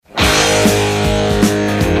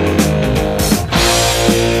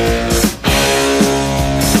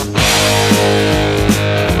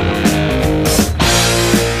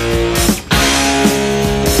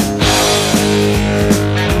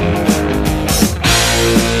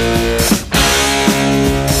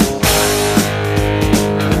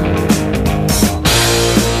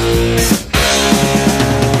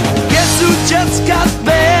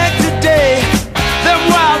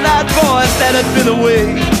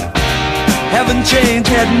Haven't changed,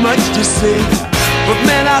 had much to say, but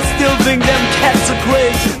man, I still think them cats are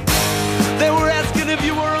crazy. They were asking if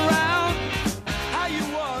you were around, how you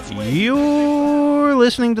was. You're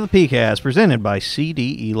listening to the PeayCast, presented by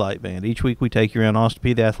CDE Light Band. Each week we take you around Austin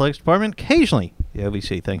Peay, the athletics department, occasionally the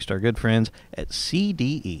OVC, thanks to our good friends at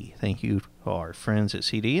CDE. Thank you to our friends at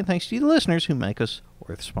CDE, and thanks to you, the listeners, who make us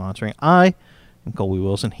worth sponsoring. I am Colby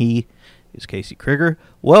Wilson. He is Casey Krieger.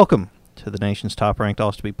 Welcome to the nation's top-ranked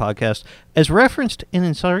Austin Peay podcast, as referenced in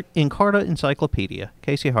Encarta Encyclopedia.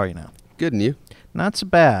 Casey, how are you now? Good, and you? Not so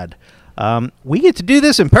bad. We get to do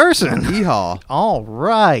this in person. Yeehaw. All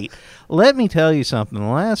right. Let me tell you something. The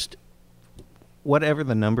last, whatever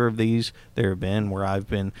the number of these there have been, where I've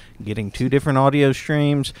been getting two different audio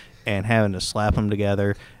streams and having to slap them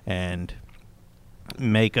together and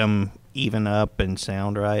make them even up and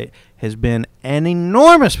sound right, has been an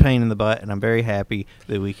enormous pain in the butt, and I'm very happy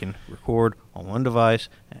that we can record on one device,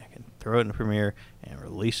 and I can throw it in Premiere and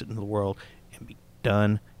release it into the world and be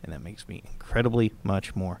done, and that makes me incredibly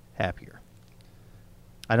much more happier.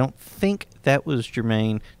 I don't think that was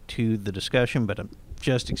germane to the discussion, but I'm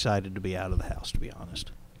just excited to be out of the house, to be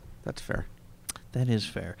honest. That's fair. That is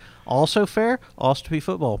fair. Also fair, Austin Peay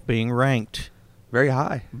football being ranked Very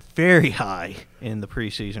high. very high in the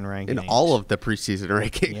preseason rankings. In all of the preseason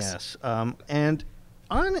rankings. Yes. And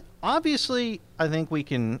obviously, I think we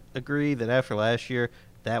can agree that after last year,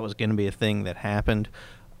 that was going to be a thing that happened.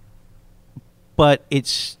 But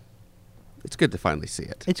it's good to finally see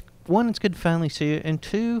it. it's good to finally see it. And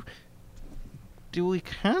two, do we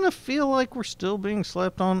kind of feel like we're still being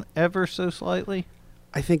slept on ever so slightly?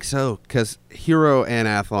 I think so, because Hero and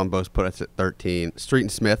Athlon both put us at 13. Street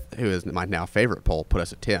and Smith, who is my now favorite poll, put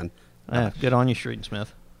us at 10. Good on you, Street and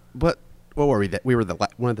Smith. But what were we? We were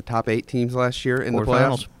one of the top 8 teams last year in the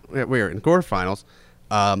playoffs. We were in quarterfinals.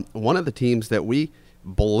 One of the teams that we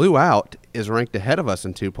blew out is ranked ahead of us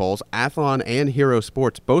in 2 polls. Athlon and Hero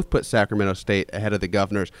Sports both put Sacramento State ahead of the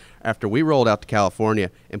Governors after we rolled out to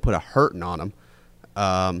California and put a hurting on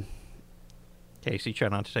them. Casey, try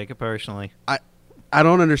not to take it personally. I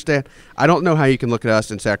don't understand. I don't know how you can look at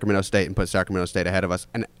us in Sacramento State and put Sacramento State ahead of us.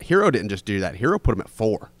 And Hero didn't just do that. Hero put them at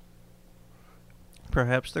 4.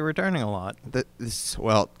 Perhaps they're returning a lot.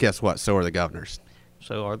 Well, guess what? So are the Governors.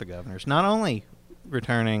 So are the Governors. Not only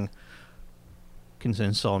returning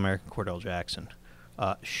consensus All-American Cordell Jackson,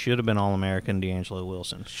 should have been All-American D'Angelo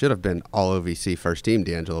Wilson. Should have been All-OVC first team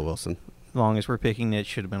D'Angelo Wilson. As long as we're picking it,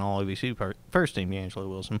 should have been All-OVC first team D'Angelo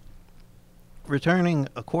Wilson. Returning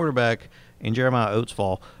a quarterback in Jeremiah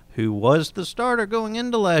Oatsfall, who was the starter going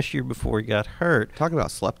into last year before he got hurt. Talk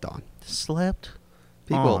about slept on.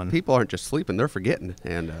 People aren't just sleeping, they're forgetting.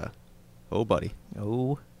 And, oh, buddy.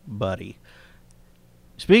 Oh, buddy.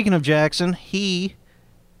 Speaking of Jackson, he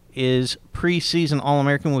is preseason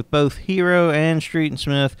All-American with both Hero and Street and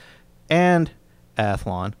Smith and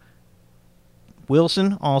Athlon.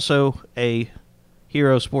 Wilson, also a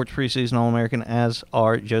Hero Sports preseason All-American, as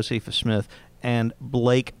are Josephus Smith and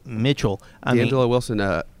Blake Mitchell. D'Angelo Wilson,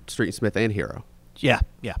 Street and Smith, and Hero. Yeah.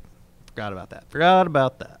 Forgot about that.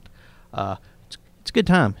 It's a good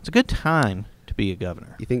time. It's a good time to be a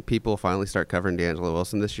Governor. You think people will finally start covering D'Angelo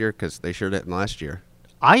Wilson this year? Because they sure didn't last year.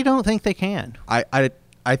 I don't think they can.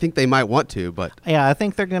 I think they might want to, but yeah, I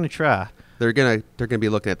think they're going to try. They're gonna be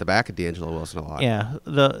looking at the back of D'Angelo Wilson a lot. Yeah,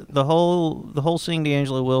 the whole seeing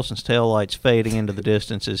D'Angelo Wilson's taillights fading into the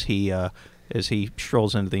distance as he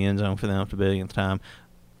strolls into the end zone for the up to billionth time.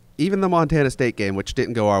 Even the Montana State game, which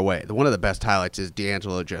didn't go our way, one of the best highlights is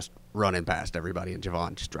D'Angelo just running past everybody and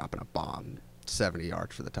Javon just dropping a bomb 70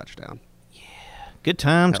 yards for the touchdown. Yeah, good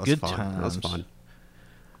times. That was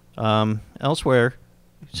fun. Elsewhere,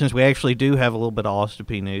 since we actually do have a little bit of Austin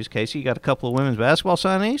Peay news, Casey, you got a couple of women's basketball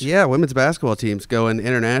signees? Yeah, women's basketball teams going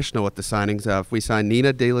international with the signings of. We signed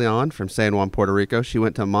Nina De Leon from San Juan, Puerto Rico. She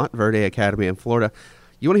went to Montverde Academy in Florida.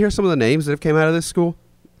 You want to hear some of the names that have came out of this school?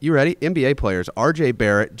 You ready? NBA players: R.J.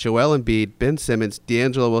 Barrett, Joel Embiid, Ben Simmons,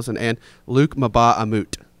 D'Angelo Wilson, and Luke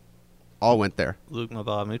Mbah-a-Moute. All went there. Luke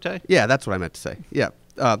Mbah-a-Moute? Yeah, that's what I meant to say. Yeah.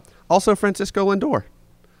 Also Francisco Lindor.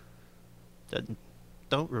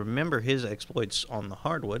 Don't remember his exploits on the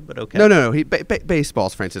hardwood, but okay. No. He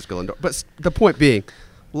baseball's Francisco Lindor. But the point being,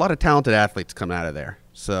 a lot of talented athletes come out of there.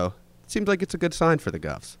 So it seems like it's a good sign for the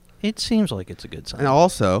Govs. It seems like it's a good sign. And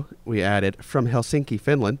also, we added from Helsinki,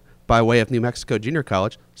 Finland, by way of New Mexico Junior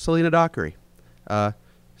College, Selena Dockery.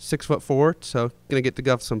 6'4", so going to get the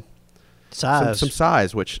Govs some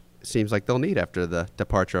size, which seems like they'll need after the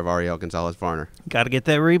departure of Ariel Gonzalez-Varner. Got to get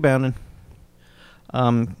that rebounding.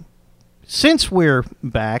 Since we're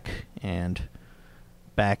back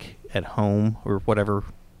at home or whatever,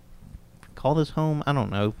 call this home? I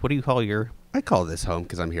don't know. What do you call your I call this home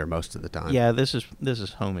because I'm here most of the time. Yeah, this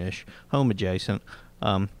is home-ish, home adjacent.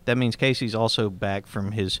 That means Casey's also back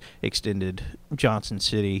from his extended Johnson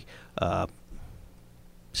City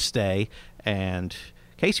stay. And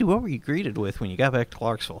Casey, what were you greeted with when you got back to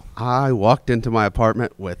Clarksville? I walked into my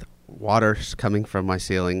apartment with water coming from my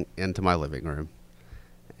ceiling into my living room,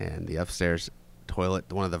 and the upstairs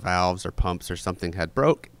toilet, one of the valves or pumps or something had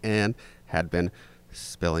broke and had been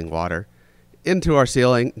spilling water into our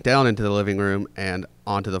ceiling, down into the living room, and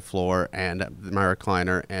onto the floor and my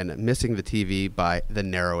recliner, and missing the TV by the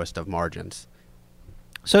narrowest of margins.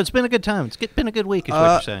 So it's been a good time. It's been a good week, is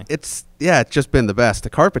what you're saying. It's just been the best.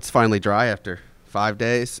 The carpet's finally dry after 5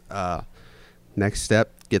 days. Next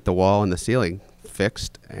step, get the wall and the ceiling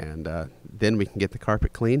fixed, and then we can get the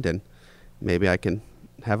carpet cleaned, and maybe I can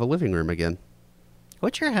have a living room again.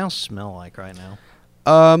 What's your house smell like right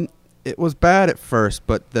now? It was bad at first,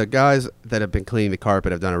 but the guys that have been cleaning the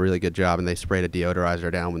carpet have done a really good job, and they sprayed a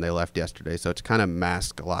deodorizer down when they left yesterday, so it's kind of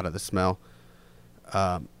masked a lot of the smell.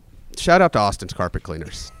 Shout out to Austin's Carpet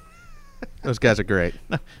Cleaners. Those guys are great.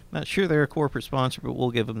 Not sure they're a corporate sponsor, but we'll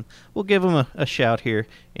give them a shout here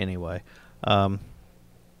anyway. All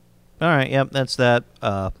right, yep, that's that.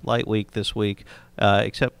 Light week this week,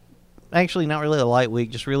 except actually not really a light week,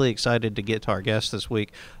 just really excited to get to our guest this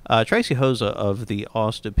week. Tracy Hosa of the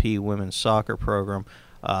Austin Peay women's soccer program.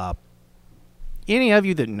 Any of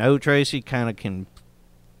you that know Tracy kind of can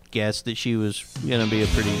guess that she was going to be a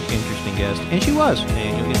pretty interesting guest, and she was,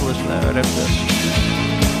 and you'll get to listen to that right after this.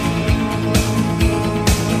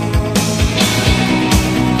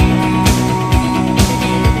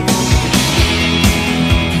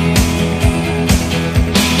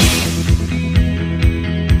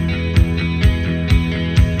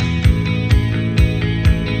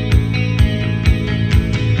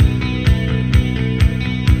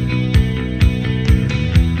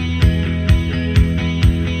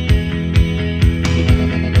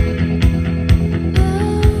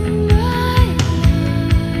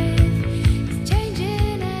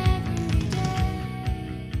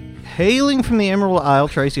 Hailing from the Emerald Isle,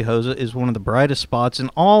 Tracy Hosa is one of the brightest spots in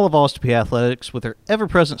all of Austin Peay athletics. With her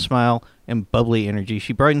ever-present smile and bubbly energy,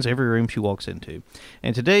 she brightens every room she walks into.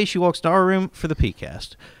 And today, she walks to our room for the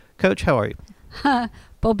PeayCast. Coach, how are you?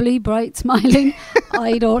 Bubbly, bright, smiling.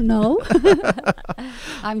 I don't know.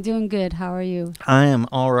 I'm doing good. How are you? I am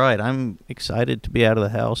all right. I'm excited to be out of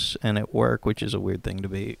the house and at work, which is a weird thing to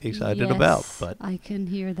be excited about. But I can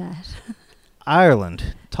hear that.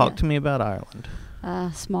 Ireland. Talk to me about Ireland.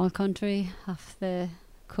 Small country off the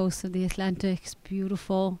coast of the Atlantic. It's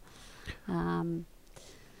beautiful. A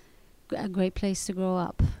great place to grow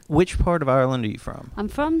up. Which part of Ireland are you from? I'm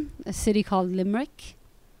from a city called Limerick,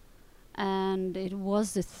 and it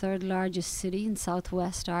was the third largest city in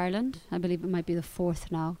southwest Ireland. I believe it might be the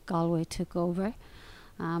fourth now. Galway took over.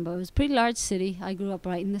 But it was a pretty large city. I grew up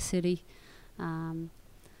right in the city.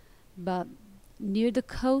 But near the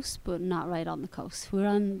coast, but not right on the coast. We're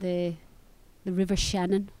on the River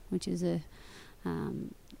Shannon, which is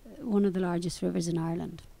one of the largest rivers in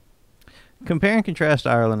Ireland. Compare and contrast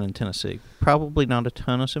Ireland and Tennessee. Probably not a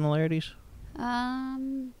ton of similarities.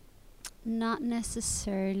 Not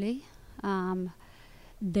necessarily.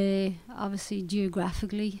 They obviously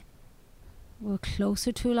geographically we're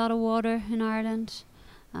closer to a lot of water in Ireland,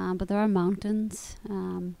 but there are mountains.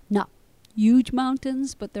 Not huge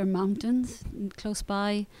mountains, but they're mountains close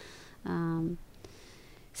by.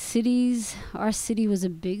 Cities, our city was a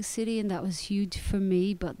big city, and that was huge for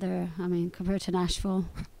me, but compared to Nashville,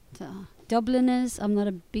 to Dublin is, I'm not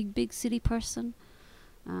a big city person,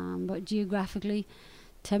 but geographically,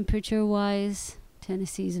 temperature-wise,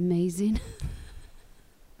 Tennessee is amazing.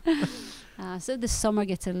 So the summer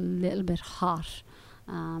gets a little bit hot.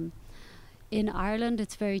 In Ireland,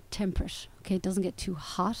 it's very temperate. Okay, it doesn't get too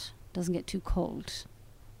hot, doesn't get too cold.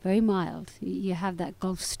 Very mild. You have that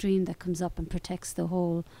Gulf Stream that comes up and protects the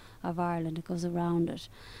whole of Ireland. It goes around it.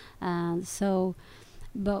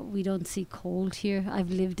 But we don't see cold here. I've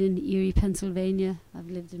lived in Erie, Pennsylvania. I've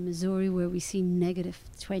lived in Missouri, where we see negative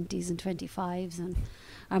 20s and 25s. And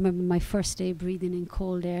I remember my first day breathing in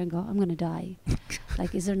cold air and go, I'm going to die.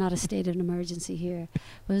 Like, is there not a state of emergency here?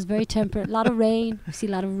 But it was very temperate. A lot of rain. We see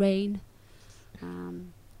a lot of rain.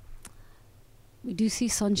 We do see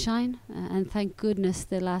sunshine, and thank goodness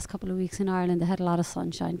the last couple of weeks in Ireland they had a lot of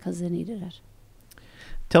sunshine because they needed it.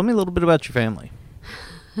 Tell me a little bit about your family.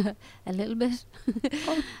 A little bit.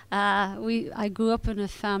 I grew up in a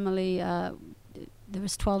family. There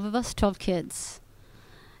was 12 of us, 12 kids.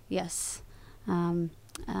 Yes, so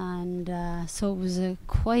it was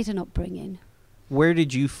quite an upbringing. Where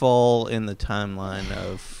did you fall in the timeline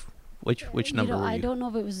of Which number were you? I don't know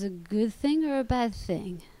if it was a good thing or a bad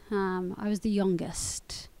thing. I was the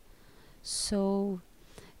youngest, so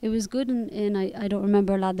it was good, and I don't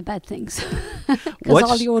remember a lot of the bad things because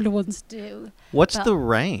all the older ones do. What's the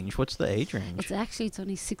range? What's the age range? It's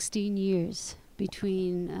only 16 years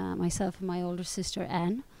between myself and my older sister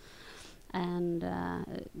Anne, and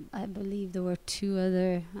I believe there were 2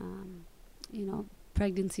 other,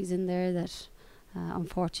 pregnancies in there that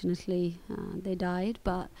unfortunately they died,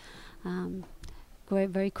 but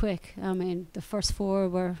very quick. I mean, the first 4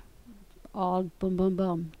 were all boom, boom,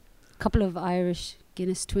 boom. A couple of Irish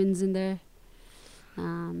Guinness twins in there.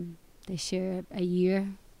 They share a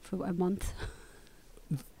year for a month.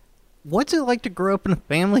 What's it like to grow up in a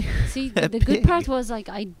family? See, the good part was like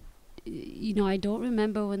I don't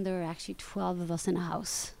remember when there were actually 12 of us in a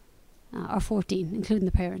house, or 14, including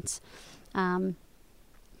the parents.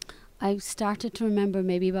 I started to remember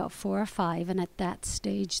maybe about 4 or 5, and at that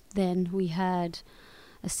stage, then we had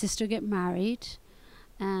a sister get married,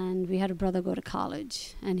 and we had a brother go to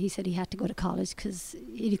college. And he said he had to go to college because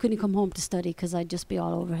he couldn't come home to study because I'd just be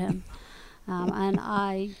all over him. And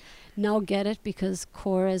I now get it because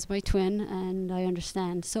Cora is my twin, and I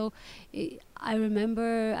understand. So I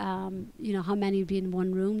remember, how many would be in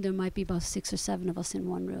one room. There might be about 6 or 7 of us in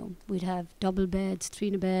one room. We'd have double beds, 3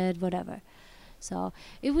 in a bed, whatever. So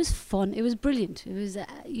it was fun. It was brilliant. It was,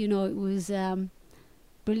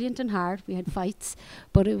 brilliant and hard. We had fights,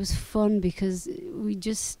 but it was fun because we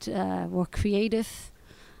just were creative.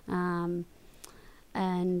 And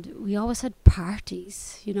we always had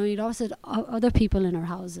parties. You'd always had other people in our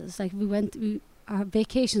houses. Like our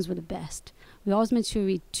vacations were the best. We always made sure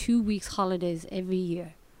we had 2 weeks holidays every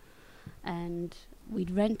year. And we'd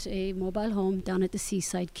rent a mobile home down at the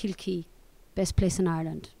seaside, Kilkee, best place in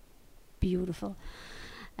Ireland. Beautiful.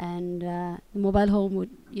 And the mobile home would,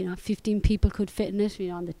 15 people could fit in it,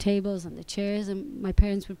 on the tables, on the chairs, and my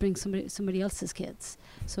parents would bring somebody else's kids.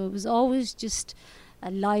 So it was always just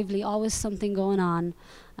lively, always something going on.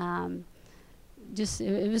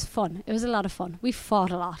 It was fun. It was a lot of fun. We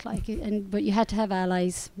fought a lot, but you had to have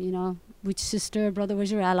allies, which sister or brother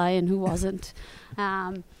was your ally and who wasn't.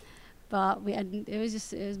 But it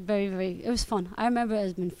was very, very, it was fun. I remember it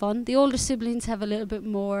has been fun. The older siblings have a little bit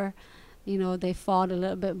more, they fought a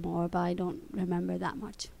little bit more, but I don't remember that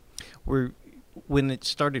much. When it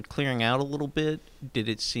started clearing out a little bit, did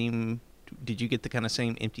you get the kind of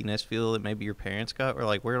same empty nest feel that maybe your parents got? Or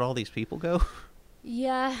like, where'd all these people go?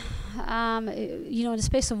 Yeah. In the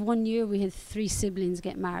space of 1 year, we had 3 siblings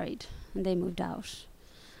get married, and they moved out.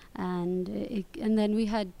 And then we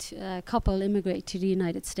had a couple immigrate to the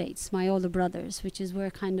United States, my older brothers, which is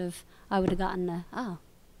where kind of I would have gotten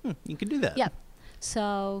you can do that. Yeah.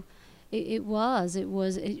 So there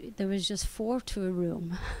was just 4 to a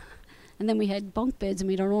room. And then we had bunk beds and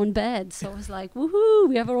we had our own bed. So it was like, woohoo,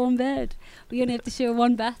 we have our own bed. We only have to share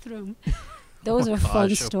one bathroom. Those are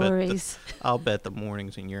fun stories. I'll bet the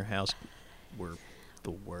mornings in your house were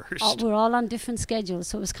the worst. We're all on different schedules,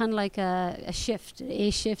 so it was kind of like a shift,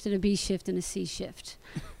 A shift and a B shift and a C shift.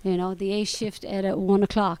 The A shift at 1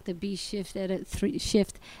 o'clock, the B shift at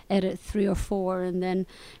 3 or 4, and then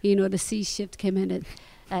the C shift came in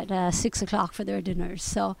at 6 o'clock for their dinners.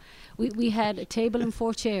 So we had a table and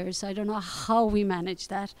 4 chairs. I don't know how we managed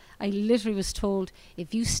that. I literally was told,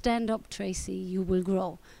 if you stand up, Tracy, you will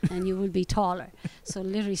grow and you will be taller. So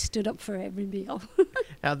literally stood up for every meal.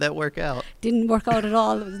 How'd that work out? Didn't work out at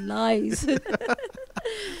all. It was lies.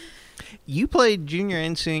 You played junior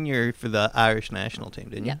and senior for the Irish national team,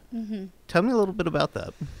 didn't you? Yeah. Mm-hmm. Tell me a little bit about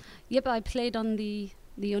that. Yep, I played on the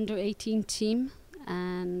under-18 team.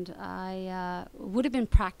 And I would have been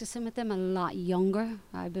practicing with them a lot younger.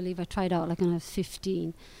 I believe I tried out when I was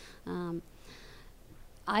 15.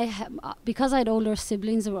 Because I had older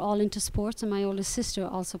siblings that were all into sports, and my older sister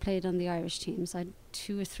also played on the Irish teams. I had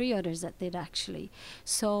 2 or 3 others that did actually.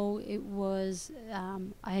 So it was,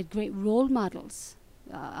 I had great role models,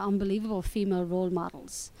 unbelievable female role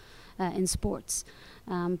models in sports.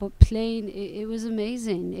 But playing, it was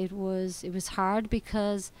amazing. It was hard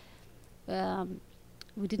because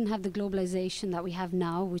we didn't have the globalization that we have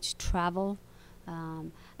now, which travel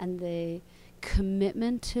and the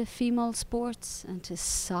commitment to female sports and to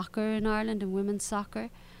soccer in Ireland and women's soccer.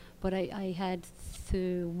 But I had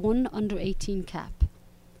 1 under-18 cap.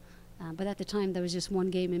 But at the time, there was just 1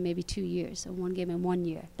 game in maybe 2 years, or 1 game in 1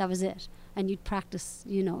 year. That was it. And you'd practice,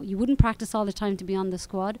 you wouldn't practice all the time to be on the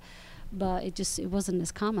squad, but it wasn't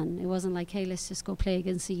as common. It wasn't like, hey, let's just go play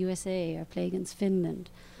against the USA or play against Finland.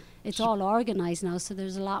 It's all organized now, so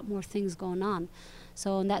there's a lot more things going on.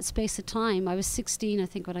 So in that space of time, I was 16, I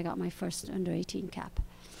think, when I got my first under-18 cap.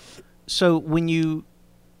 So when you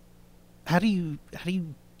How do you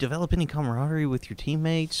develop any camaraderie with your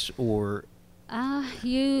teammates, or?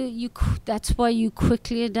 That's why you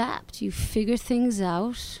quickly adapt. You figure things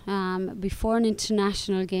out. Before an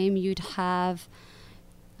international game, you'd have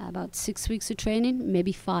about 6 weeks of training,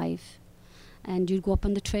 maybe 5. And you'd go up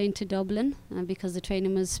on the train to Dublin, because the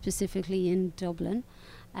training was specifically in Dublin.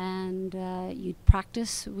 And you'd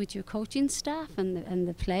practice with your coaching staff and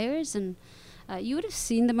the players. And you would have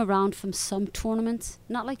seen them around from some tournaments.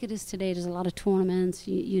 Not like it is today. There's a lot of tournaments.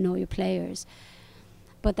 You know your players.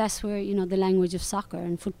 But that's where, the language of soccer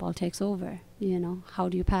and football takes over. How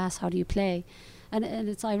do you pass? How do you play? And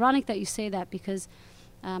it's ironic that you say that, because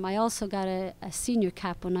I also got a senior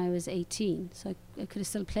cap when I was 18. So I could have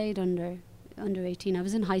still played under 18. I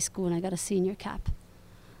was in high school and I got a senior cap.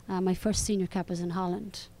 My first senior cap was in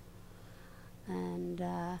Holland. And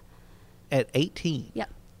at 18? Yeah.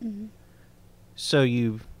 Mm-hmm. So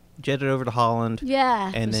you jetted over to Holland.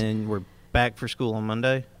 Yeah. And then we're back for school on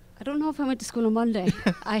Monday? I don't know if I went to school on Monday.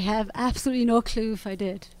 I have absolutely no clue if I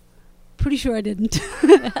did. Pretty sure I didn't.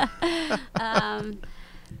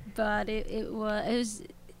 But it was,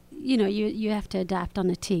 you have to adapt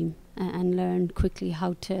on a team and learn quickly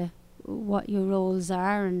what your roles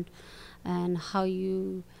are and how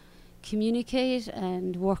you communicate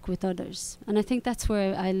and work with others. And I think that's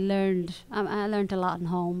where I learned. I learned a lot in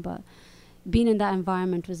home, but being in that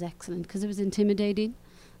environment was excellent because it was intimidating.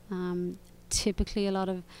 Typically, a lot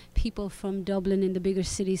of people from Dublin in the bigger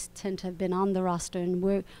cities tend to have been on the roster, and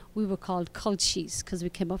we were called culchies because we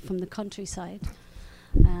came up from the countryside.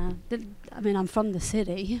 I'm from the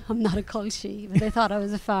city. I'm not a culchie, but they thought I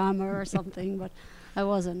was a farmer or something, but I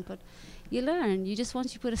wasn't. But you learn.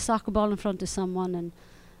 Once you put a soccer ball in front of someone,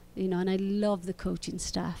 and I love the coaching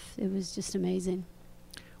staff. It was just amazing.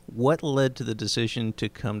 What led to the decision to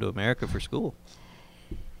come to America for school?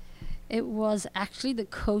 It was actually the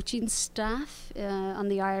coaching staff on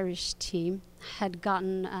the Irish team had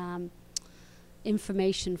gotten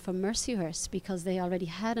information from Mercyhurst because they already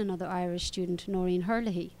had another Irish student, Noreen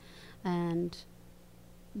Hurley, and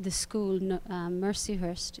the school,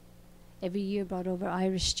 Mercyhurst, every year brought over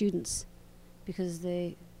Irish students because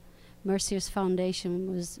the Mercyhurst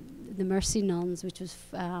Foundation was the Mercy Nuns, which was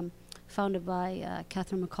founded by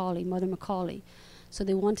Catherine Macaulay, Mother Macaulay. So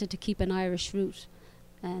they wanted to keep an Irish root.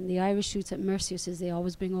 And the Irish roots at Mercyhurst is they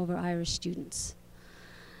always bring over Irish students.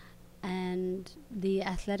 And the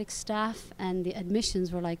athletic staff and the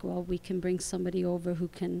admissions were like, well, we can bring somebody over who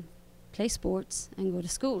can play sports and go to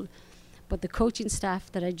school. But the coaching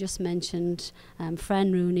staff that I just mentioned,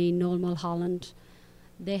 Fran Rooney, Noel Mulholland,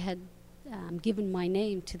 they had given my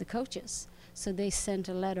name to the coaches. So they sent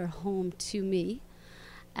a letter home to me.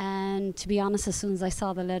 And to be honest, as soon as I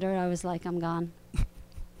saw the letter, I was like, I'm gone.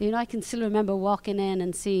 I can still remember walking in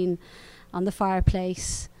and seeing on the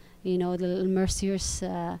fireplace, the little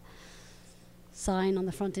Mercyhurst sign on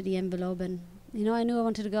the front of the envelope, and I knew I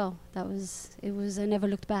wanted to go. I never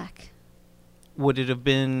looked back. Would it have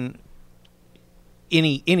been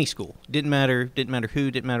any school? Didn't matter who,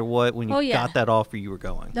 didn't matter what. When you got that offer, you were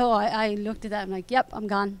going. No, I looked at that. I'm like, yep, I'm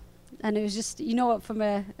gone. And it was just, from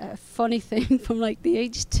a funny thing, from like the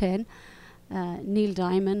age 10. Neil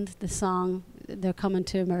Diamond, the song "They're Coming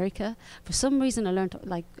to America." For some reason, I learned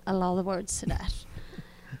like a lot of the words to that,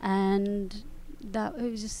 and I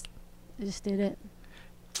just did it.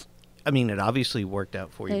 I mean, it obviously worked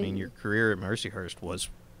out for you. I mean, your career at Mercyhurst was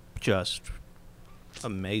just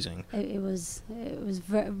amazing. It was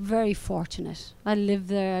very, very fortunate. I lived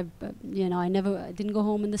there. I didn't go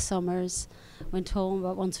home in the summers. Went home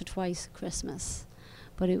about once or twice at Christmas,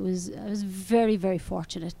 but I was very, very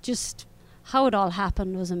fortunate. Just how it all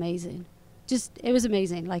happened was amazing. It was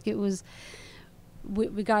amazing. Like it was,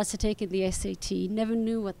 with regards to taking the SAT, never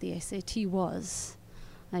knew what the SAT was.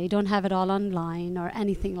 You don't have it all online or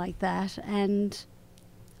anything like that. And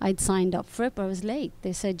I'd signed up for it, but I was late.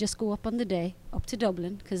 They said just go up on the day, up to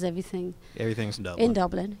Dublin, because everything's in Dublin. In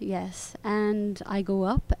Dublin, yes. And I go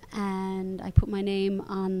up and I put my name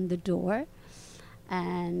on the door,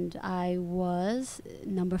 and I was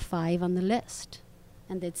number 5 on the list.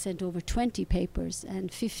 And they'd sent over 20 papers,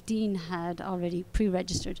 and 15 had already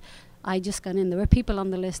pre-registered. I just got in. There were people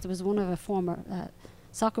on the list. There was one of a former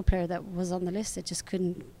soccer player that was on the list that just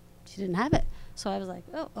couldn't, she didn't have it. So I was like,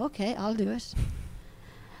 oh, okay, I'll do it.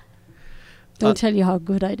 Don't tell you how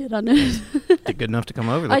good I did on it. Did good enough to come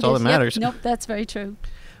over. That's all that matters. Nope, that's very true.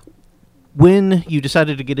 When you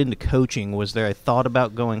decided to get into coaching, was there a thought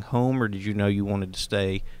about going home, or did you know you wanted to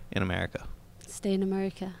stay in America? Stay in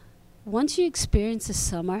America. Once you experience the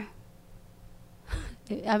summer,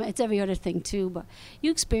 it's every other thing too, but you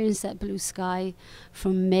experience that blue sky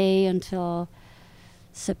from May until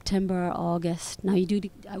September or August. Now we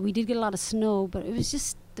did get a lot of snow, but there was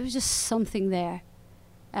just something there,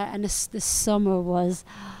 and the summer was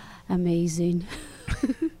amazing.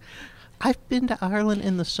 I've been to Ireland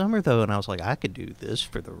in the summer though, and I was like, I could do this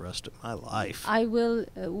for the rest of my life. I will,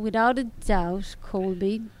 without a doubt,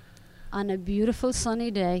 Colby, on a beautiful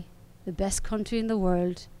sunny day, the best country in the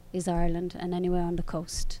world is Ireland, and anywhere on the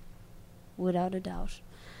coast, without a doubt.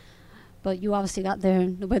 But you obviously got there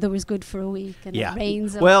and the weather was good for a week, and it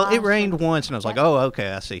rains a lot. It rained once, and I was like, oh,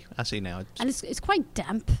 okay, I see now. And it's quite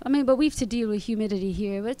damp. I mean, but we have to deal with humidity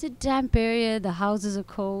here, but it's a damp area, the houses are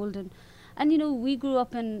cold, and you know, we grew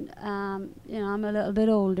up in, you know, I'm a little bit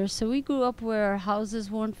older, so we grew up where our houses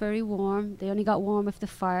weren't very warm. They only got warm if the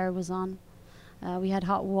fire was on. We had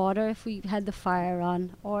hot water if we had the fire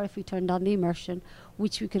on, or if we turned on the immersion,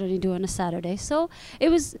 which we could only do on a Saturday. So it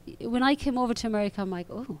was, when I came over to America, I'm like,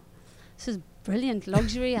 oh, this is brilliant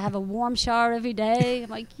luxury. I have a warm shower every day. I'm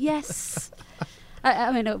like, yes.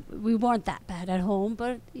 I mean, we weren't that bad at home,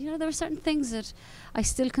 but you know, there are certain things that I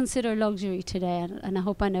still consider luxury today, and I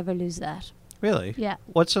hope I never lose that. Really? Yeah.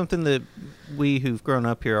 What's something that we who've grown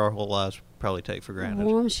up here our whole lives probably take for granted?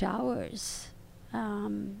 Warm showers,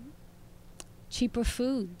 cheaper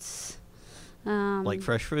foods, like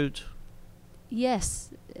fresh foods.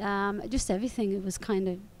 Yes, just everything. It was kind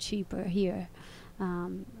of cheaper here.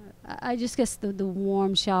 I just guess the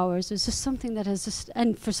warm showers is just something that has just,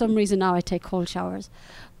 and for some reason now I take cold showers,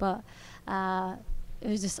 but it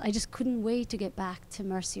was just, I just couldn't wait to get back to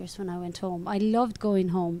Merciers when I went home. I loved going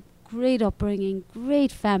home, great upbringing,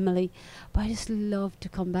 great family, but I just loved to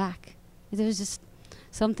come back. There was just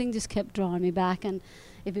something just kept drawing me back, and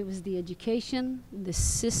if it was the education, the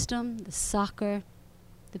system, the soccer,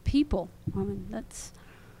 the people, I mean, that's...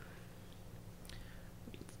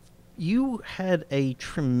 You had a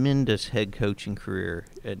tremendous head coaching career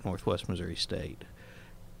at Northwest Missouri State.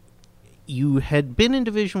 You had been in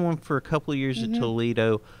Division I for a couple of years at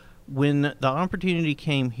Toledo. When the opportunity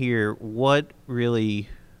came here, what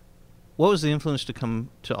was the influence to come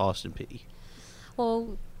to Austin Peay?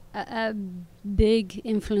 Well, a big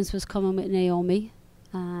influence was coming with Naomi,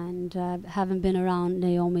 and having been around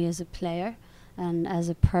Naomi as a player and as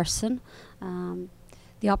a person,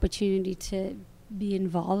 the opportunity to be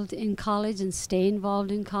involved in college and stay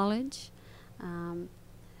involved in college,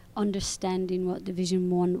 understanding what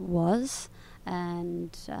Division I was, and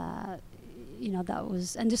you know, that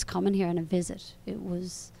was, and just coming here on a visit, it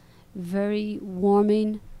was very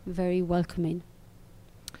warming, very welcoming.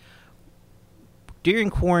 During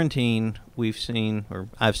quarantine, we've seen, or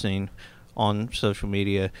I've seen on social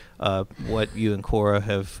media, what you and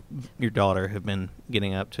Cora your daughter, have been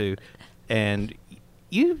getting up to, and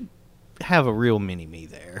you have a real mini-me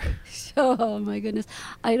there. Oh my goodness,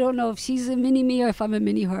 I don't know if she's a mini-me or if I'm a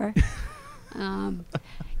mini-her.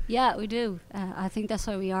 Yeah, we do. I think that's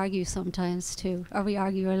why we argue sometimes too, or we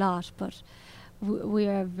argue a lot, but we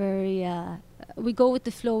are very, we go with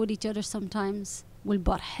the flow with each other sometimes. We'll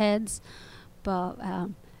butt heads, but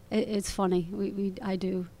it's funny. I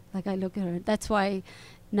do. Like, I look at her. That's why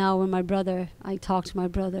now when I talk to my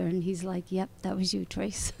brother, and he's like, yep, that was you,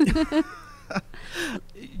 Trace.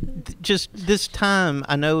 Just this time,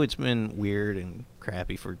 I know it's been weird and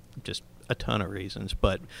crappy for just a ton of reasons,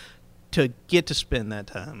 but to get to spend that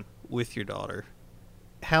time with your daughter,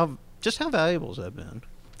 how valuable has that been?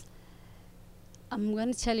 I'm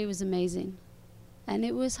going to tell you, it was amazing. And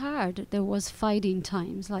it was hard. There was fighting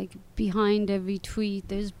times, like behind every tweet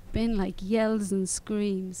there's been like yells and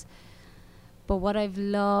screams. But what I've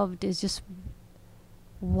loved is just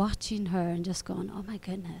watching her and just going, oh my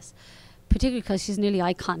goodness. Particularly because she's nearly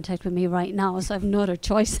eye contact with me right now, so I've no other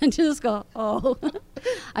choice than to just go, oh.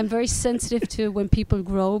 I'm very sensitive to when people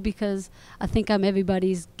grow, because I think I'm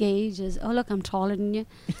everybody's gauge as, oh, look, I'm taller than you,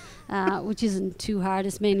 which isn't too hard.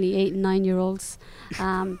 It's mainly 8 and 9 year olds.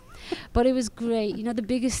 But it was great. You know, the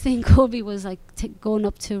biggest thing, Colby, was like going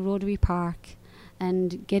up to Rotary Park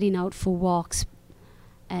and getting out for walks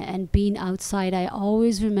and being outside. I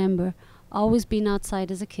always remember always being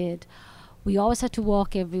outside as a kid. We always had to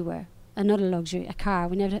walk everywhere. Another luxury, a car.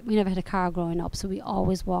 We never had a car growing up, so we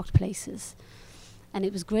always walked places. And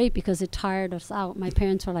it was great because it tired us out. My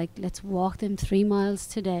parents were like, let's walk them 3 miles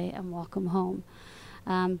today and walk them home.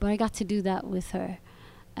 But I got to do that with her.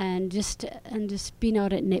 And just being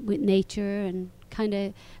out with nature and kind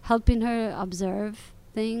of helping her observe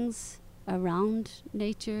things around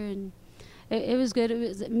nature. And it was good. It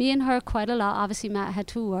was me and her quite a lot. Obviously, Matt had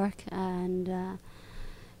to work, and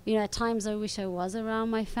you know, at times I wish I was around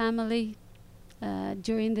my family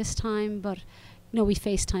during this time, but we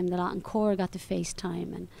FaceTimed a lot, and Cora got to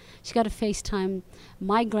FaceTime, and she got to FaceTime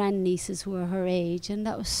my grandnieces who are her age, and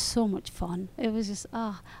that was so much fun. It was just,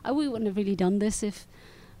 we wouldn't have really done this if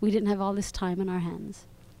we didn't have all this time on our hands.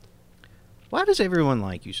 Why does everyone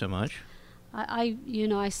like you so much?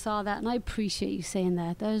 I saw that, and I appreciate you saying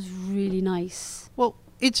that. That was really nice. Well,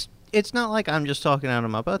 it's not like I'm just talking out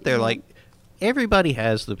of my butt there. Yeah. Like, everybody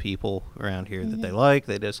has the people around here that they like,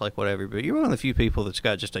 they dislike, whatever, but you're one of the few people that's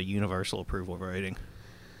got just a universal approval rating.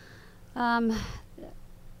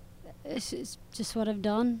 It's just what I've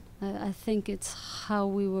done. I think it's how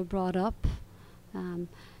we were brought up.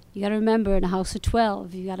 You got to remember, in a house of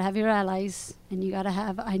 12, you got to have your allies, and you got to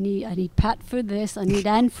have, I need Pat for this, I need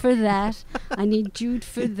Anne for that, I need Jude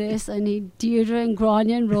for this, I need Deirdre and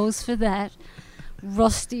Grania and Rose for that,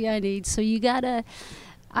 Rusty I need. So you got to,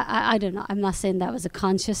 I don't know, I'm not saying that was a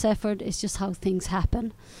conscious effort, it's just how things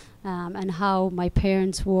happen, and how my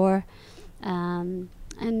parents were, and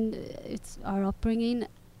it's our upbringing,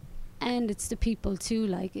 and it's the people too.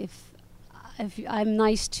 Like, if I'm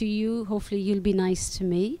nice to you, hopefully you'll be nice to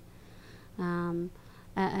me, and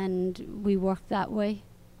we work that way,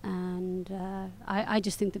 and I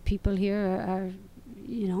just think the people here are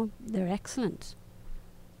they're excellent.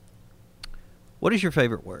 What is your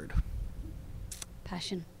favorite word?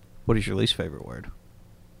 Passion. What is your least favorite word?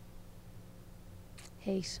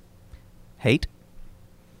 Hate. Hate?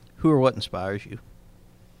 Who or what inspires you?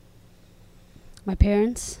 My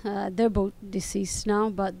parents, they're both deceased now,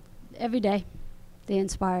 but every day they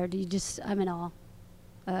inspired. I'm in awe.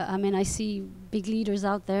 I see big leaders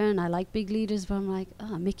out there, and I like big leaders, but I'm like,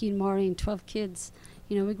 Mickey and Maureen, 12 kids.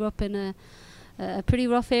 We grew up in a pretty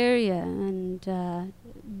rough area, and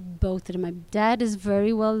both of them. My dad is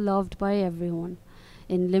very well loved by everyone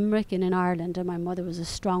in Limerick and in Ireland, and my mother was a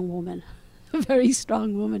strong woman, a very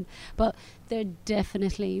strong woman. But they're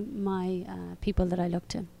definitely my people that I look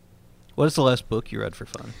to. What is the last book you read for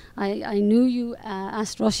fun? I knew you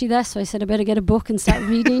asked Roshi that, so I said I better get a book and start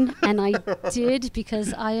reading, and I did,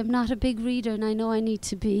 because I am not a big reader, and I know I need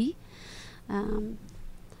to be.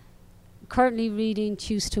 Currently reading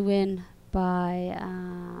Choose to Win by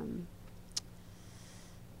Tom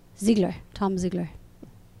Ziegler.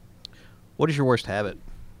 What is your worst habit?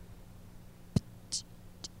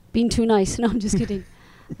 Being too nice. No, I'm just kidding.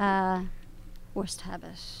 Worst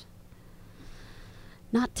habit.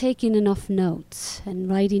 Not taking enough notes and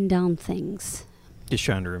writing down things. Just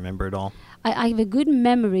trying to remember it all. I have a good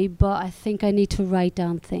memory, but I think I need to write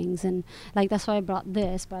down things. And that's why I brought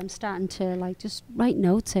this, but I'm starting to just write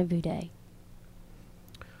notes every day.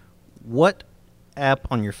 What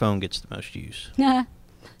app on your phone gets the most use?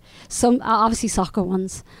 Some obviously soccer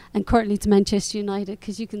ones, and currently it's Manchester United,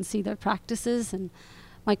 because you can see their practices, and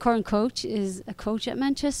my current coach is a coach at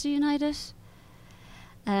Manchester United,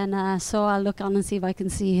 and so I'll look on and see if I can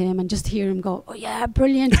see him and just hear him go, "Oh yeah,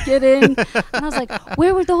 brilliant, get in." And I was like,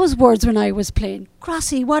 where were those words when I was playing?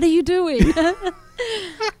 Crossy, what are you doing?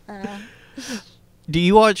 Do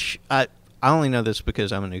you watch, I only know this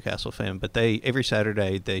because I'm a Newcastle fan, but every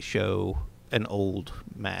Saturday they show an old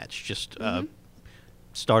match, just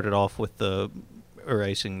started off with the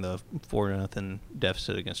erasing the 4-0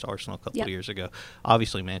 deficit against Arsenal a couple of years ago.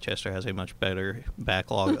 Obviously, Manchester has a much better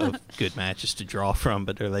backlog of good matches to draw from,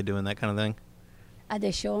 but are they doing that kind of thing? Are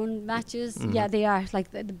they showing matches? Yeah, they are.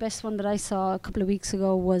 Like the best one that I saw a couple of weeks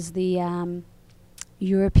ago was the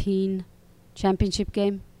European Championship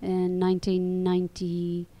game in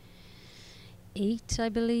 1998, I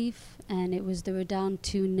believe, and they were down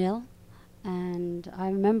 2-0. And I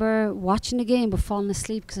remember watching the game but falling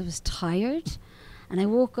asleep because I was tired. And I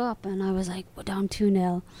woke up and I was like, we're down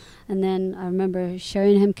 2-0. And then I remember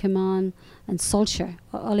Sheringham came on and Solskjaer,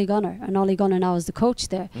 Ole Gunnar. And Ole Gunnar now is the coach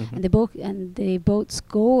there. And they both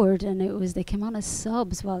scored, and they came on as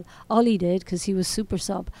subs. Well, Ole did, because he was super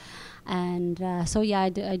sub. And so yeah, I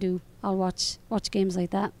do. I'll watch games like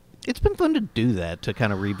that. It's been fun to do that, to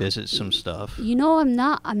kind of revisit some stuff. I'm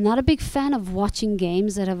not a big fan of watching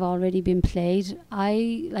games that have already been played.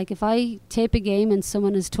 If I tape a game and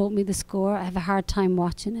someone has told me the score, I have a hard time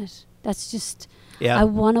watching it. That's just, I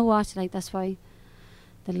want to watch, that's why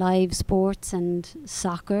the live sports and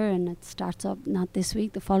soccer, and it starts up not this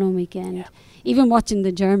week, the following weekend. Yeah. Even watching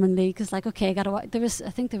the German league is like, okay, I got to watch.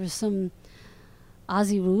 I think there was some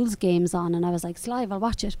Aussie rules games on, and I was like, it's live, I'll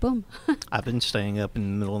watch it, boom. I've been staying up in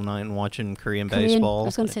the middle of the night and watching Korean baseball. I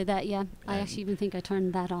was going to say that, yeah. I actually even think I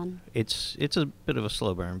turned that on. It's a bit of a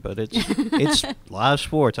slow burn, but it's live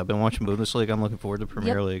sports. I've been watching Bundesliga. I'm looking forward to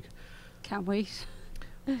Premier League. Can't wait.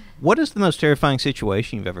 What is the most terrifying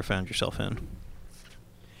situation you've ever found yourself in?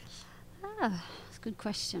 That's a good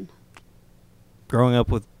question. Growing up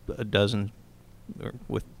with a dozen or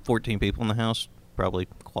with 14 people in the house probably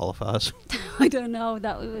qualifies. I don't know.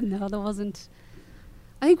 No, that wasn't.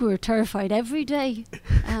 I think we were terrified every day.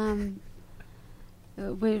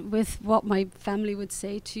 With what my family would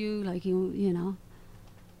say to you, like you know.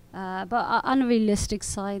 But on a realistic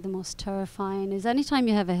side, the most terrifying is anytime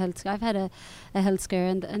you have a health scare. I've had a health scare,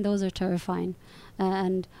 and those are terrifying.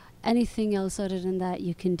 And anything else other than that,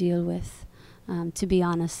 you can deal with, to be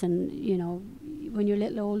honest. And you know, when you're a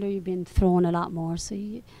little older, you've been thrown a lot more. So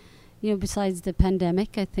you know, besides the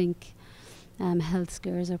pandemic, I think health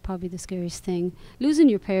scares are probably the scariest thing. Losing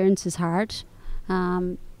your parents is hard.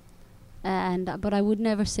 But I would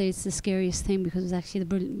never say it's the scariest thing, because it was actually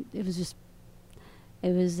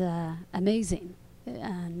it was amazing,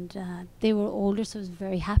 and they were older, so I was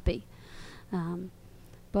very happy.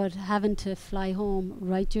 But having to fly home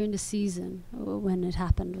right during the season when it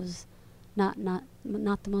happened was not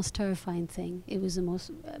the most terrifying thing. It was the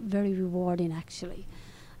most very rewarding, actually.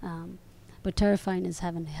 But terrifying is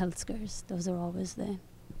having health scares. Those are always there.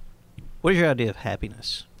 What is your idea of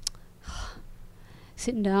happiness?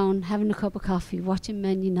 Sitting down, having a cup of coffee, watching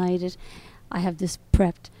Man United. I have this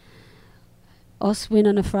prepped. Us win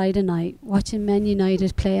on a Friday night, watching Man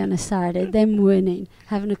United play on a Saturday, them winning,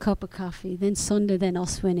 having a cup of coffee, then Sunday, then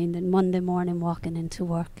us winning, then Monday morning walking into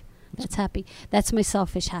work. That's happy. That's my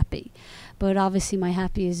selfish happy. But obviously my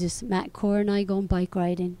happy is just Matt Core and I going bike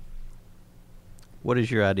riding. What is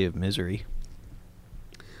your idea of misery?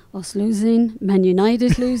 Us losing, Man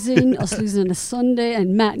United losing, us losing on a Sunday,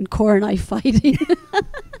 and Matt and Core and I fighting.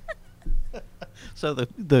 So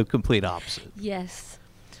the complete opposite. Yes.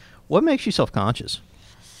 What makes you self-conscious?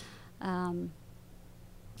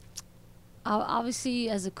 Obviously,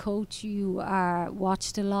 as a coach, you are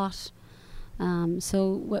watched a lot.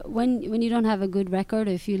 So when you don't have a good record,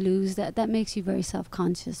 if you lose, that makes you very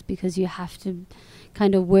self-conscious, because you have to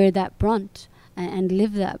kind of wear that brunt and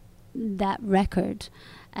live that record.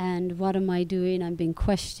 And what am I doing? I'm being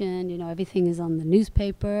questioned. You know, everything is on the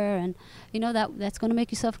newspaper, and you know that's going to make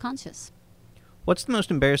you self-conscious. What's the most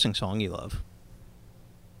embarrassing song you love?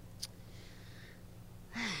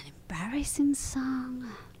 Embarrassing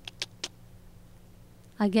song.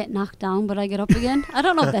 I get knocked down, but I get up again. I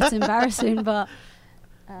don't know if that's embarrassing, but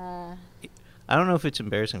I don't know if it's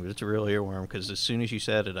embarrassing, but it's a real earworm, because as soon as you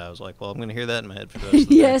said it, I was like, well, I'm going to hear that in my head for the rest of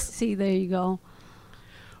the yes, day. see, there you go.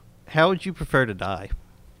 How would you prefer to die?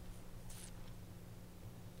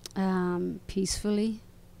 Peacefully.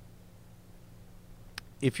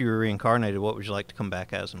 If you were reincarnated, what would you like to come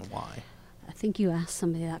back as, and why? I think you asked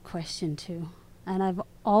somebody that question too. And I've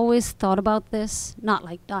always thought about this, not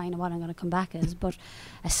like dying and what I'm going to come back as, but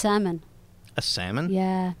a salmon. A salmon?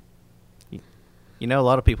 Yeah. You know, a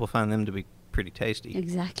lot of people find them to be pretty tasty.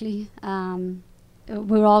 Exactly.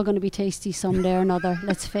 We're all going to be tasty someday or another,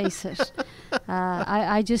 let's face it.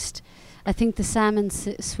 I think the salmon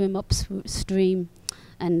swim upstream,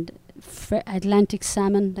 and Atlantic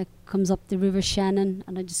salmon that comes up the River Shannon,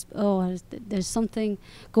 and there's something,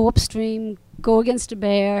 go upstream, go against a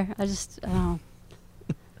bear.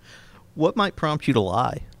 What might prompt you to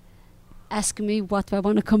lie? Asking me what do I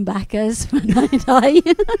want to come back as when I die.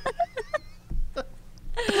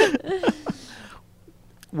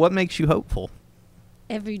 What makes you hopeful?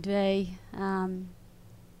 Every day.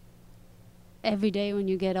 Every day when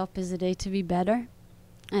you get up is a day to be better,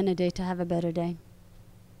 and a day to have a better day.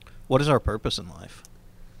 What is our purpose in life?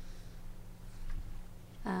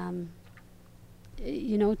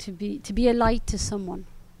 You know, to be a light to someone.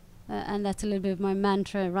 And that's a little bit of my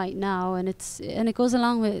mantra right now, and it goes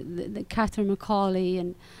along with the Catherine Macaulay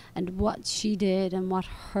and what she did and what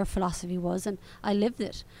her philosophy was, and I lived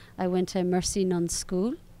it. I went to Mercy Nuns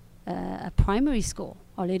School, a primary school,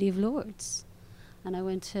 Our Lady of Lourdes, and I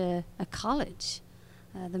went to a college,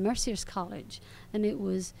 the Mercier's College, and it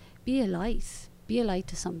was be a light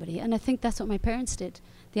to somebody, and I think that's what my parents did.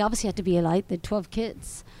 They obviously had to be a light. They had 12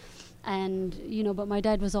 kids. And, you know, but my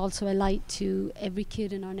dad was also a light to every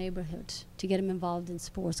kid in our neighborhood to get him involved in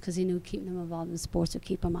sports, because he knew keeping him involved in sports would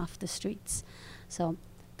keep him off the streets. So,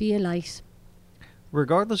 be a light.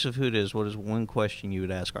 Regardless of who it is, what is one question you would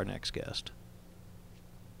ask our next guest?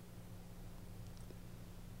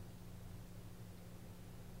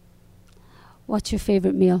 What's your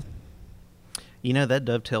favorite meal? You know, that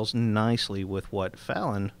dovetails nicely with what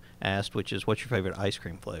Fallon asked, which is, what's your favorite ice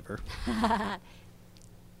cream flavor?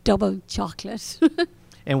 Double chocolate.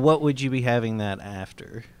 And what would you be having that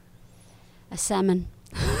after? A salmon.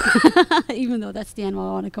 Even though that's the animal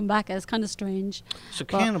I want to come back as. Kind of strange. So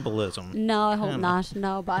cannibalism. No, I hope not.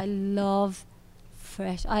 No, but I love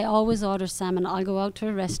fresh. I always order salmon. I'll go out to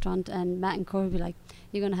a restaurant and Matt and Corey will be like,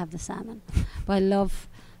 you're going to have the salmon. But I love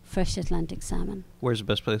fresh Atlantic salmon. Where's the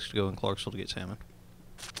best place to go in Clarksville to get salmon?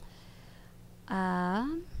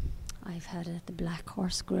 I've had it at the Black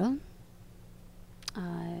Horse Grill.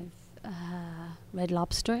 I've Red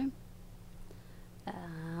Lobster.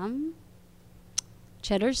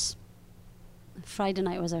 Cheddar's. Friday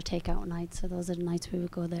night was our takeout night, so those are the nights we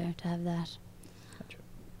would go there to have that. Gotcha.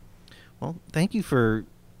 Well, thank you for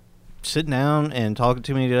sitting down and talking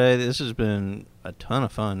to me today. This has been a ton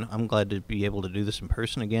of fun. I'm glad to be able to do this in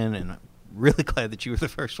person again, and I'm really glad that you were the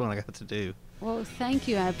first one I got to do. Well, thank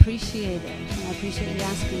you. I appreciate it. And I appreciate you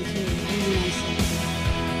asking too. Really nice.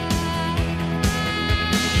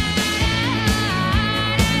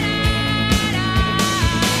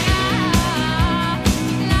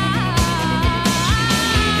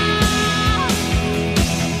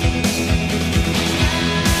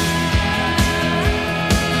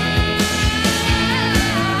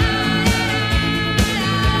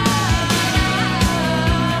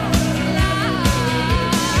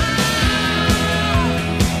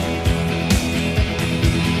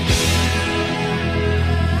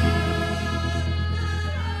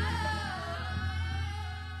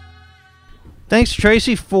 Thanks,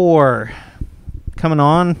 Tracy, for coming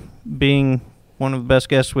on, being one of the best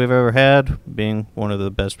guests we've ever had, being one of the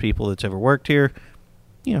best people that's ever worked here.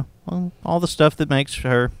 You know, all the stuff that makes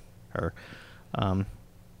her.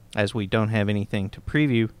 As we don't have anything to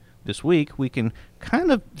preview this week, we can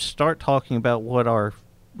kind of start talking about what our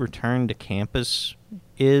return to campus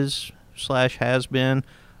is/has been.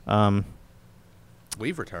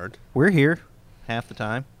 We've returned. We're here half the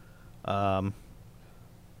time.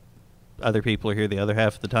 Other people are here the other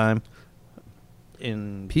half of the time.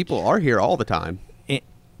 People are here all the time.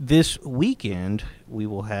 This weekend, we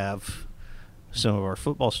will have some of our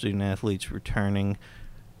football student athletes returning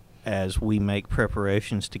as we make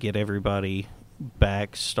preparations to get everybody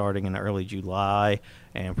back starting in early July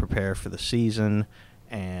and prepare for the season.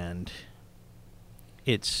 And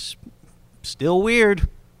it's still weird.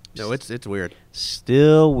 No, it's weird.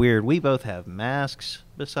 Still weird. We both have masks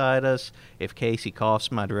beside us. If Casey coughs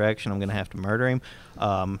in my direction, I'm going to have to murder him.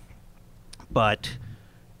 But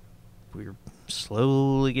we're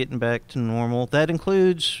slowly getting back to normal. That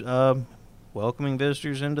includes welcoming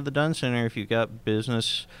visitors into the Dunn Center if you've got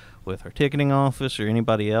business with our ticketing office or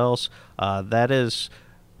anybody else. That is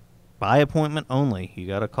by appointment only. You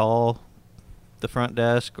got to call the front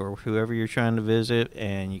desk or whoever you're trying to visit,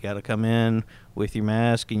 and you got to come in with your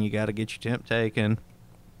mask, and you got to get your temp taken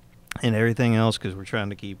and everything else, because we're trying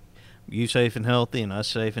to keep you safe and healthy and us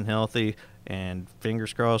safe and healthy. And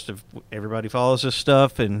fingers crossed if everybody follows this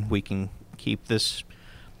stuff and we can keep this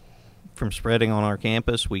from spreading on our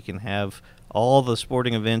campus, we can have all the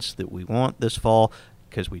sporting events that we want this fall,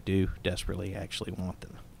 because we do desperately actually want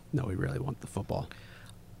them. No, we really want the football.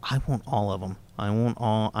 I want all of them. I want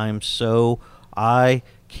all. I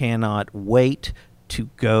cannot wait to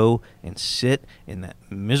go and sit in that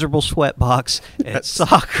miserable sweat box at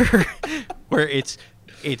soccer where it's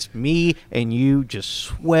me and you just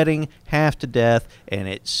sweating half to death, and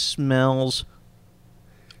it smells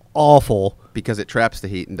awful. Because it traps the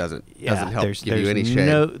heat and doesn't help give you any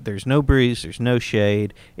shade. There's no breeze. There's no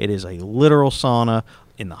shade. It is a literal sauna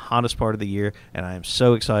in the hottest part of the year, and I am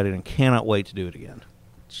so excited and cannot wait to do it again.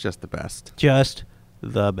 It's just the best. Just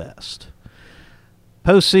the best.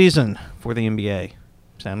 Postseason for the NBA.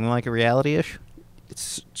 Sounding like a reality-ish?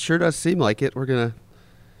 It sure does seem like it. We're going to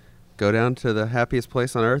go down to the happiest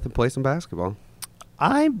place on earth and play some basketball.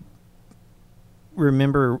 I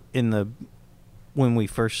remember when we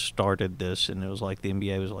first started this, and it was like the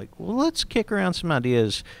NBA was like, well, let's kick around some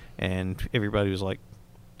ideas, and everybody was like,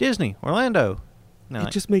 Disney, Orlando. No,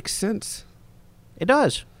 it just makes sense. It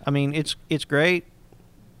does. I mean, it's great.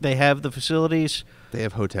 They have the facilities. They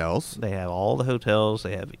have hotels. They have all the hotels.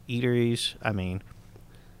 They have eateries. I mean,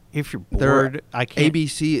 if you're bored, I can't.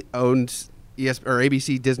 ABC owns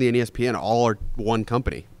ABC, Disney, and ESPN all are one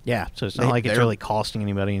company. Yeah, so it's not like it's really costing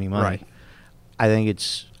anybody any money. Right. I think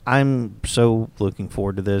I'm so looking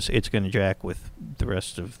forward to this. It's going to jack with the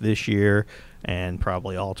rest of this year and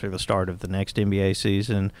probably alter the start of the next NBA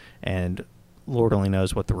season. And Lord only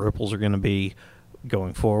knows what the ripples are going to be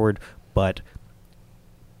going forward. But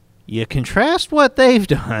you contrast what they've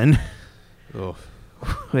done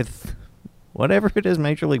with whatever it is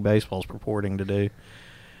Major League Baseball's purporting to do.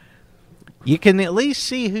 You can at least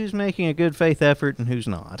see who's making a good faith effort and who's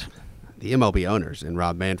not. The MLB owners and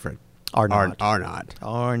Rob Manfred are not.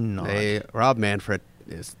 Rob Manfred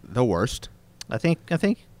is the worst. I think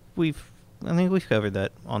we've covered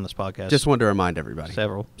that on this podcast. Just wanted to remind everybody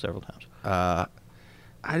several times.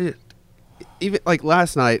 even like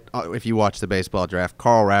last night, if you watch the baseball draft,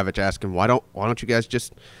 Carl Ravitch asked him, why don't you guys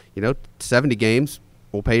just, 70 games,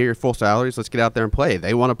 we'll pay your full salaries, let's get out there and play.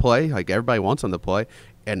 They want to play, like everybody wants them to play,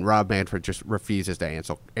 and Rob Manfred just refuses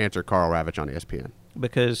to answer Carl Ravitch on ESPN.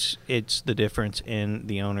 Because it's the difference in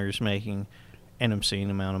the owners making an obscene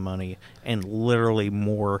amount of money and literally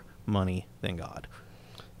more money than God.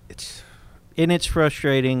 It's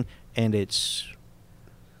frustrating, and it's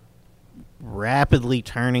rapidly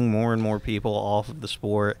turning more and more people off of the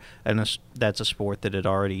sport, and that's a sport that had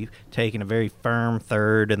already taken a very firm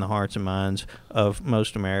third in the hearts and minds of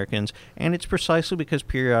most Americans, and it's precisely because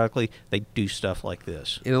periodically they do stuff like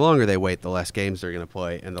this. And the longer they wait, the less games they're going to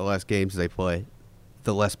play, and the less games they play,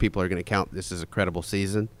 the less people are going to count this as a credible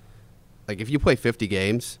season. Like, if you play 50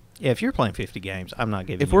 games... Yeah, if you're playing 50 games, I'm not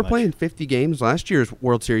giving you If we're much. playing 50 games, last year's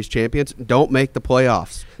World Series champions don't make the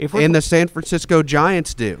playoffs. And the San Francisco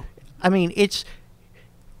Giants do. I mean, it's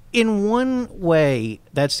in one way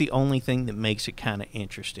that's the only thing that makes it kind of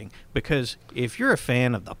interesting, because if you're a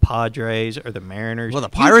fan of the Padres or the Mariners, Well, the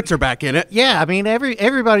Pirates are back in it. Yeah, I mean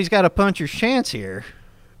everybody's got a puncher's chance here.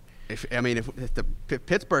 If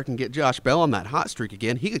Pittsburgh can get Josh Bell on that hot streak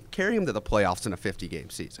again, he could carry him to the playoffs in a 50-game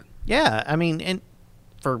season. Yeah, I mean, and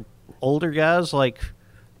for older guys, like,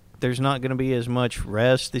 there's not going to be as much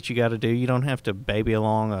rest that you got to do. You don't have to baby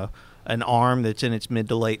along an arm that's in its mid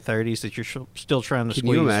to late 30s that you're still trying to squeeze.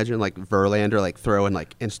 Can you imagine, like, Verlander, like, throwing,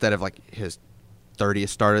 like, instead of, like, his 30th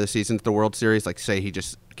start of the season to the World Series, like, say he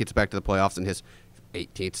just gets back to the playoffs and his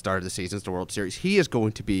 18th start of the season to the World Series, he is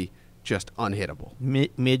going to be just unhittable.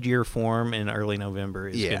 Mid-year form in early November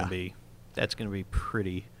is going to be, that's going to be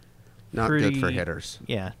pretty good for hitters.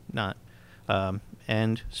 Yeah, not.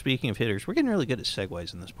 And speaking of hitters, we're getting really good at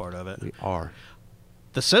segues in this part of it. We are.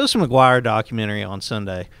 The Sosa McGuire documentary on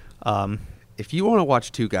Sunday. If you want to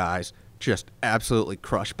watch two guys just absolutely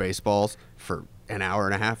crush baseballs for an hour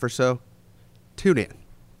and a half or so, tune in.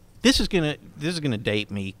 This is gonna date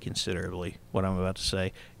me considerably, what I'm about to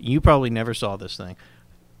say. You probably never saw this thing.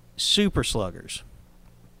 Super Sluggers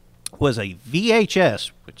was a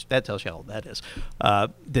VHS, which that tells you how old that is,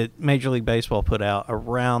 that Major League Baseball put out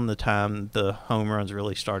around the time the home runs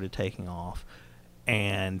really started taking off.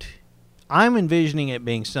 And I'm envisioning it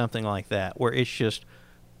being something like that, where it's just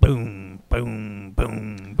boom, boom,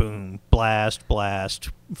 boom, boom, blast, blast,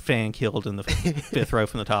 fan killed in the fifth row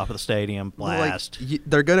from the top of the stadium, blast.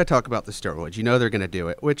 They're going to talk about the steroids. You know they're going to do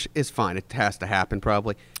it, which is fine. It has to happen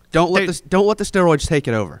probably. Don't let the steroids take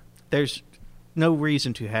it over. There's no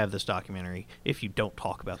reason to have this documentary if you don't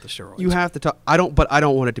talk about the steroids. You have to talk. I don't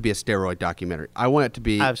want it to be a steroid documentary. I want it to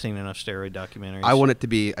be. I've seen enough steroid documentaries. I want it to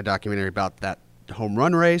be a documentary about that home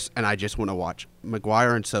run race, and I just want to watch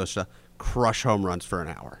McGuire and Sosa crush home runs for an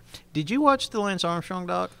hour. Did you watch the Lance Armstrong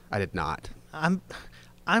doc? I did not.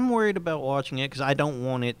 I'm worried about watching it because I don't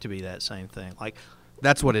want it to be that same thing. Like,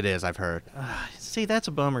 that's what it is. I've heard. See, that's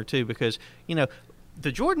a bummer too, because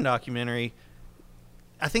the Jordan documentary.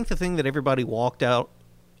 I think the thing that everybody walked out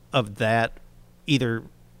of that either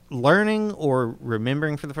learning or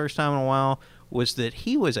remembering for the first time in a while was that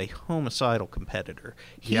he was a homicidal competitor.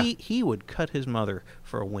 He would cut his mother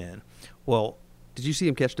for a win. Well, did you see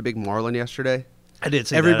him catch the big marlin yesterday? I did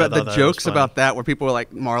see that. The jokes about that, where people were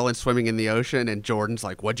like, marlin swimming in the ocean, and Jordan's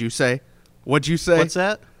like, "What'd you say? What'd you say? What's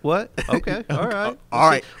that? What? Okay, all right, all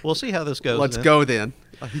right. We'll see how this goes. Let's go then."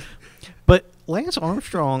 But Lance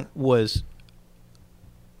Armstrong was,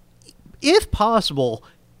 if possible,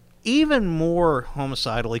 even more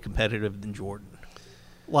homicidally competitive than Jordan.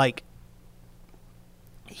 Like,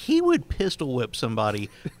 he would pistol whip somebody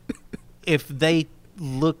if they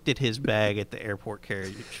looked at his bag at the airport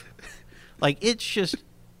carriage. Like, it's just,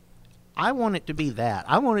 I want it to be that.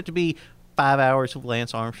 I want it to be 5 hours of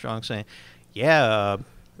Lance Armstrong saying, yeah,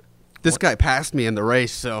 this guy passed me in the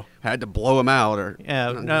race, so I had to blow him out.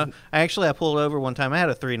 I pulled over one time. I had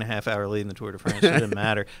a 3.5 hour lead in the Tour de France. It didn't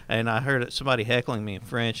matter. And I heard somebody heckling me in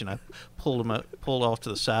French, and I pulled off to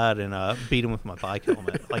the side and beat him with my bike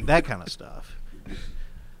helmet, like that kind of stuff.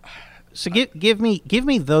 So give me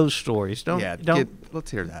those stories. Let's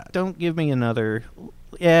hear that. Don't give me another.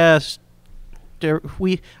 Yes.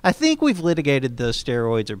 I think we've litigated the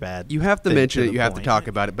steroids are bad. You have to mention it. You have to talk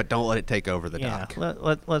about it, but don't let it take over the doc.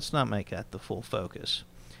 Let's not make that the full focus.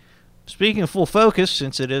 Speaking of full focus,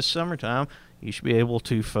 since it is summertime, you should be able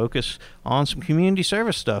to focus on some community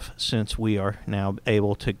service stuff, since we are now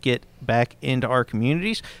able to get back into our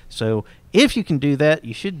communities. So if you can do that,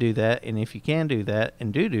 you should do that. And if you can do that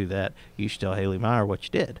and do that, you should tell Haley Meyer what you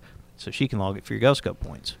did, so she can log it for your Girl Scout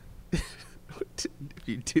points. If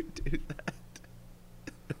you do that.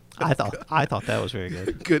 I thought that was very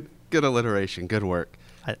good. Good alliteration. Good work.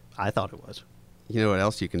 I thought it was. You know what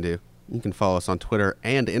else you can do? You can follow us on Twitter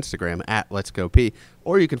and Instagram at Let's Go P,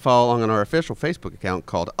 or you can follow along on our official Facebook account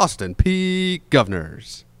called Austin P.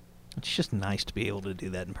 Governors. It's just nice to be able to do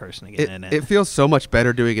that in person again, isn't it? It feels so much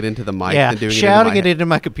better doing it into the mic yeah, than doing shouting it into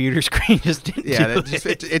my computer screen just didn't do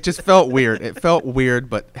it just felt weird. It felt weird,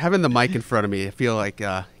 but having the mic in front of me, I feel like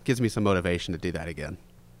gives me some motivation to do that again.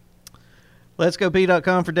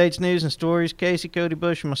 Let'sGoP.com for dates, news, and stories. Casey, Cody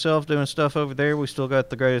Bush, and myself doing stuff over there. We still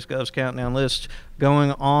got the Greatest Govs Countdown list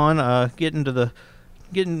going on, getting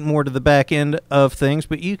more to the back end of things,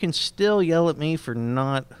 but you can still yell at me for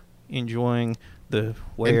not enjoying the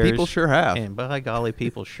wares. And people sure have. And by golly,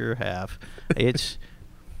 people sure have.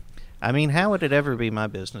 I mean, how would it ever be my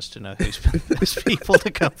business to know who's people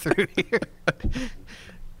to come through here?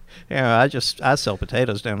 I sell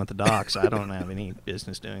potatoes down at the docks. I don't have any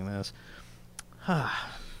business doing this.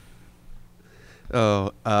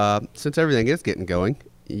 Since everything is getting going,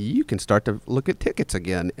 you can start to look at tickets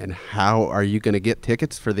again. And how are you going to get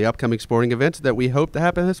tickets for the upcoming sporting events that we hope to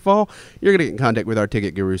happen this fall? You're going to get in contact with our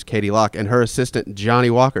ticket gurus, Katie Locke, and her assistant, Johnny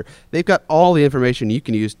Walker. They've got all the information you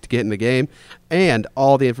can use to get in the game and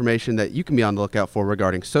all the information that you can be on the lookout for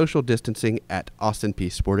regarding social distancing at Austin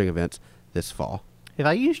Peay sporting events this fall. Have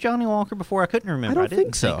I used Johnny Walker before? I couldn't remember. I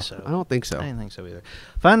didn't think so. I don't think so. I didn't think so either.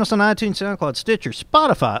 Find us on iTunes, SoundCloud, Stitcher,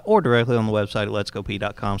 Spotify, or directly on the website at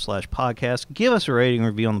letsgop.com/podcast. Give us a rating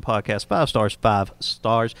review on the podcast. 5 stars, 5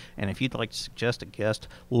 stars. And if you'd like to suggest a guest,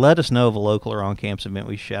 let us know of a local or on-campus event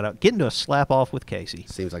we shout out. Get into a slap-off with Casey.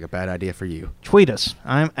 Seems like a bad idea for you. Tweet us.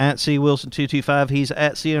 I'm at CWilson225. He's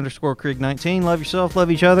at C_Krieg19. Love yourself. Love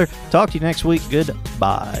each other. Talk to you next week.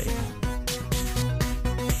 Goodbye.